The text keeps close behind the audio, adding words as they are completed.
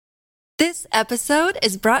This episode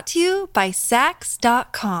is brought to you by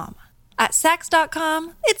Saks.com. At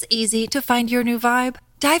Saks.com, it's easy to find your new vibe.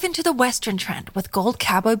 Dive into the Western trend with gold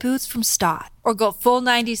cowboy boots from Staud, or go full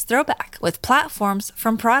 90s throwback with platforms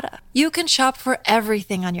from Prada. You can shop for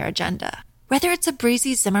everything on your agenda, whether it's a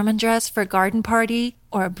breezy Zimmermann dress for a garden party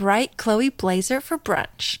or a bright Chloe blazer for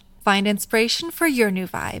brunch. Find inspiration for your new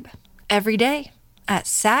vibe every day at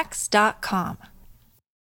Saks.com.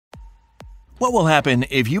 What will happen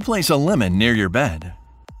if you place a lemon near your bed?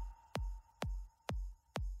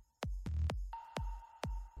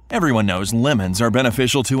 Everyone knows lemons are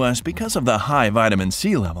beneficial to us because of the high vitamin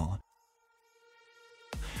C level.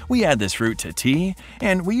 We add this fruit to tea,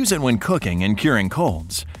 and we use it when cooking and curing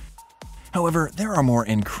colds. However, there are more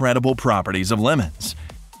incredible properties of lemons.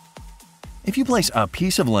 If you place a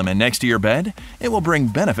piece of lemon next to your bed, it will bring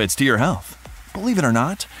benefits to your health. Believe it or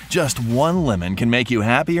not, just one lemon can make you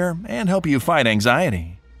happier and help you fight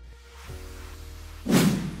anxiety.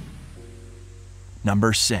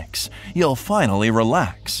 Number 6. You'll finally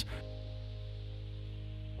relax.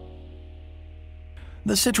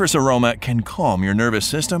 The citrus aroma can calm your nervous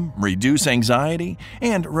system, reduce anxiety,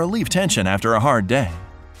 and relieve tension after a hard day.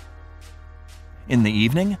 In the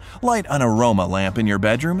evening, light an aroma lamp in your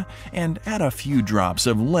bedroom and add a few drops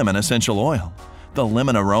of lemon essential oil. The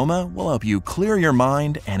lemon aroma will help you clear your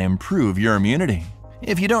mind and improve your immunity.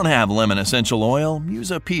 If you don't have lemon essential oil,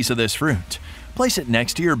 use a piece of this fruit. Place it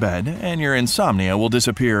next to your bed and your insomnia will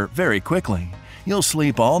disappear very quickly. You'll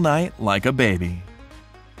sleep all night like a baby.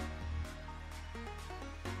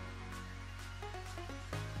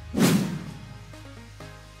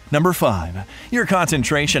 Number 5. Your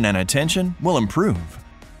concentration and attention will improve.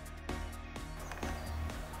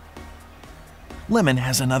 Lemon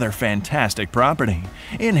has another fantastic property.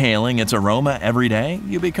 Inhaling its aroma every day,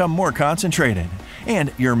 you become more concentrated,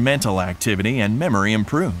 and your mental activity and memory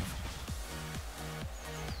improve.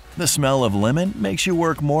 The smell of lemon makes you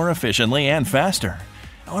work more efficiently and faster.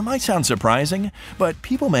 Now, it might sound surprising, but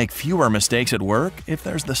people make fewer mistakes at work if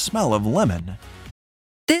there's the smell of lemon.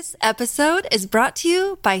 This episode is brought to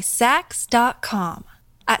you by Saks.com.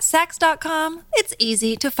 At Saks.com, it's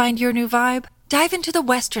easy to find your new vibe. Dive into the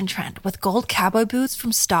Western trend with gold cowboy boots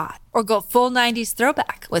from Staud, or go full 90s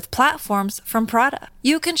throwback with platforms from Prada.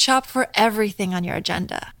 You can shop for everything on your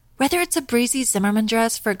agenda, whether it's a breezy Zimmermann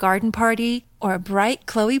dress for a garden party or a bright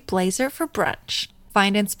Chloe blazer for brunch.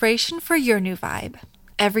 Find inspiration for your new vibe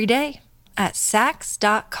every day at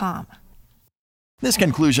Saks.com. This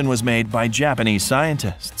conclusion was made by Japanese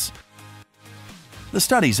scientists. The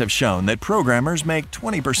studies have shown that programmers make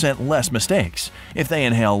 20% less mistakes if they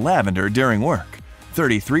inhale lavender during work,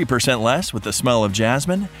 33% less with the smell of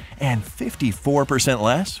jasmine, and 54%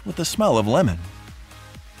 less with the smell of lemon.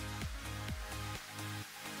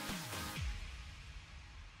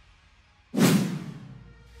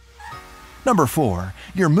 Number 4.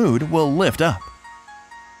 Your mood will lift up.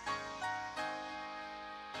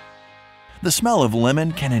 The smell of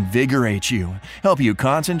lemon can invigorate you, help you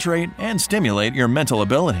concentrate, and stimulate your mental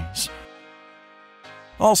abilities.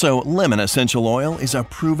 Also, lemon essential oil is a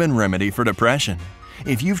proven remedy for depression.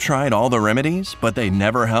 If you've tried all the remedies, but they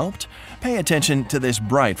never helped, pay attention to this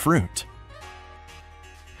bright fruit.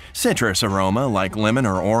 Citrus aroma like lemon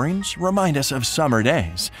or orange remind us of summer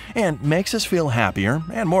days and makes us feel happier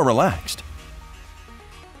and more relaxed.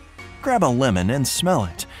 Grab a lemon and smell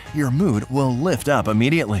it. Your mood will lift up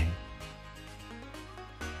immediately.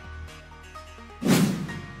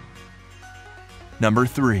 Number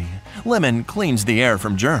 3. Lemon cleans the air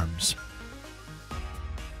from germs.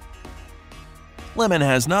 Lemon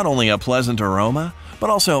has not only a pleasant aroma,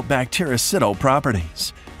 but also bactericidal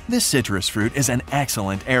properties. This citrus fruit is an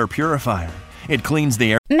excellent air purifier. It cleans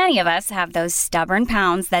the air. Many of us have those stubborn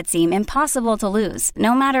pounds that seem impossible to lose,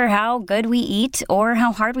 no matter how good we eat or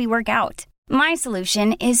how hard we work out. My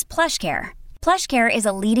solution is PlushCare. PlushCare is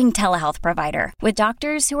a leading telehealth provider with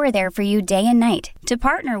doctors who are there for you day and night to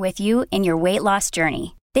partner with you in your weight loss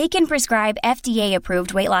journey. They can prescribe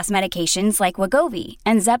FDA-approved weight loss medications like Wegovy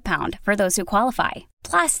and Zepbound for those who qualify.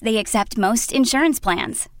 Plus, they accept most insurance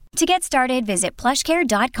plans. To get started, visit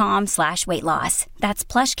plushcare.com/weightloss. That's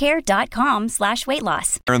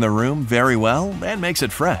plushcare.com/weightloss. In the room very well and makes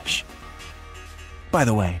it fresh. By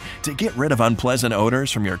the way, to get rid of unpleasant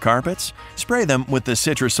odors from your carpets, spray them with the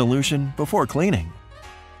citrus solution before cleaning.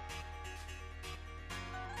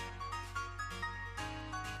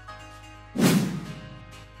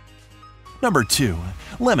 Number 2.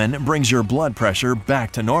 Lemon brings your blood pressure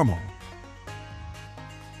back to normal.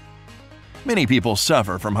 Many people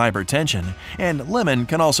suffer from hypertension, and lemon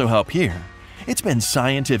can also help here. It's been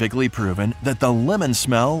scientifically proven that the lemon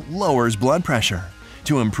smell lowers blood pressure.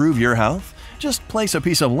 To improve your health, just place a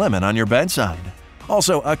piece of lemon on your bedside.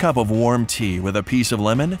 Also, a cup of warm tea with a piece of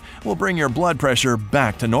lemon will bring your blood pressure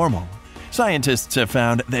back to normal. Scientists have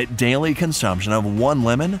found that daily consumption of one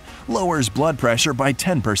lemon lowers blood pressure by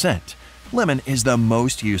 10%. Lemon is the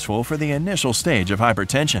most useful for the initial stage of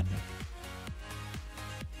hypertension.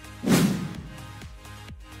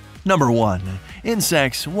 Number 1.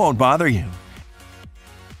 Insects won't bother you.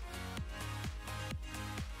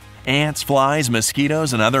 Ants, flies,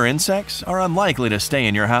 mosquitoes, and other insects are unlikely to stay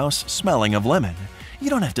in your house smelling of lemon. You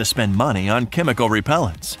don't have to spend money on chemical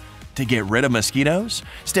repellents. To get rid of mosquitoes,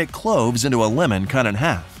 stick cloves into a lemon cut in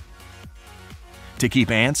half. To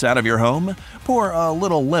keep ants out of your home, pour a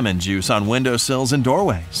little lemon juice on windowsills and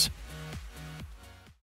doorways.